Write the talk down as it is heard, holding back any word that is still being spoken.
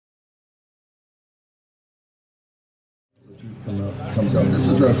Comes out. This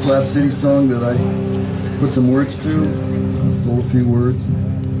is a Slab City song that I put some words to. I stole a few words. You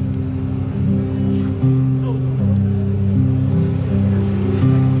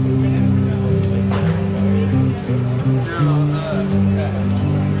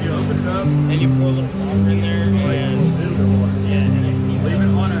open it up and you pour a little water in there and leave it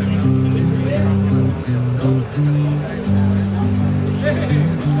on it.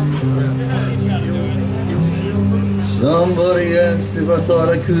 Somebody asked if I thought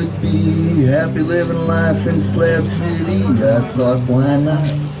I could be happy living life in Slab City. I thought, why not?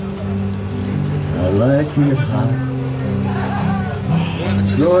 I like it hot.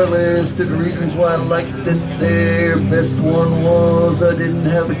 So I listed reasons why I liked it there. Best one was I didn't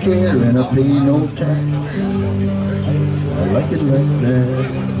have a care and I pay no tax. I like it like that.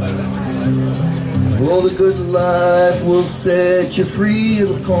 Oh, the good life will set you free,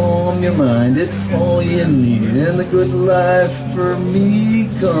 it'll calm your mind, it's all you need. And the good life for me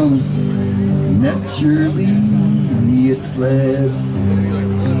comes naturally, it slabs.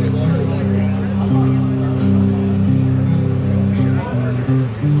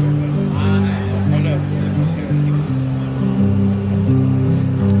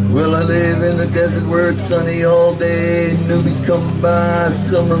 Well, I live in the desert where it's sunny all day. Newbies come by,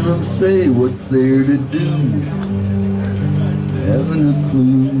 some of them say, what's there to do? Haven't a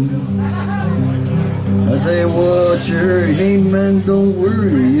clue. I say, what's your hurry? Hey man, don't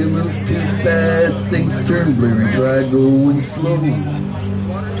worry, you move too fast, things turn blurry, try going slow.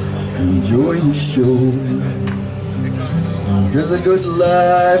 Enjoy the show. Cause a good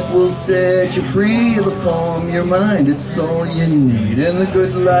life will set you free, it'll calm your mind, it's all you need. And the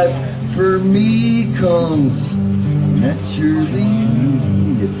good life for me comes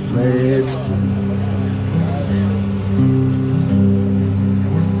naturally, it's Slab City.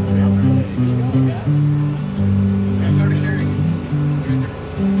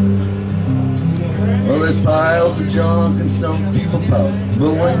 Well, there's piles of junk and some people pout,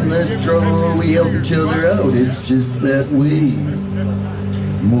 but when there's trouble we help each other out. It's just that way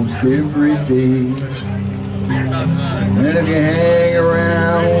most every day. And if you hang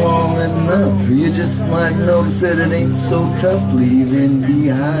around long enough, you just might notice that it ain't so tough leaving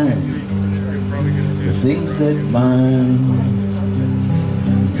behind the things that bind.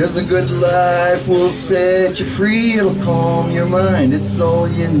 Cause a good life will set you free, it'll calm your mind, it's all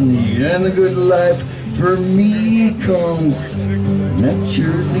you need. And the good life for me comes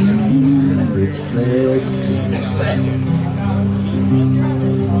naturally, it's Slab City.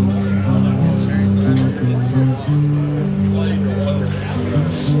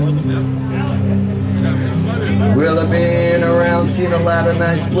 Well, I've been around, seen a lot of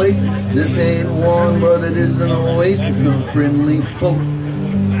nice places. This ain't one, but it is an oasis of friendly folk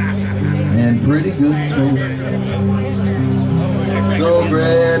and pretty good smoke. So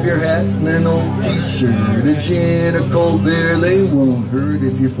grab your hat and an old t-shirt, a gin or cold beer, they won't hurt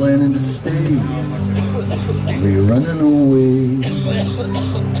if you're planning to stay or you're running away.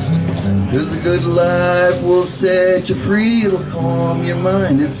 Cause a good life will set you free, it'll calm your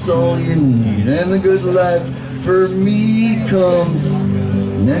mind, it's all you need. And the good life for me comes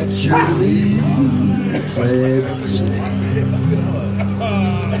naturally, it's Slab City.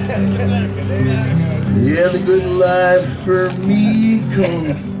 Yeah, the good life for me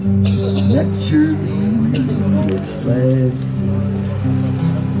comes naturally, it's Slab City.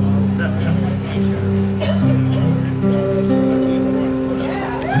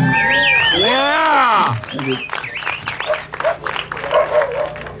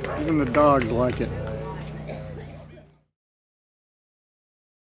 Even the dogs like it.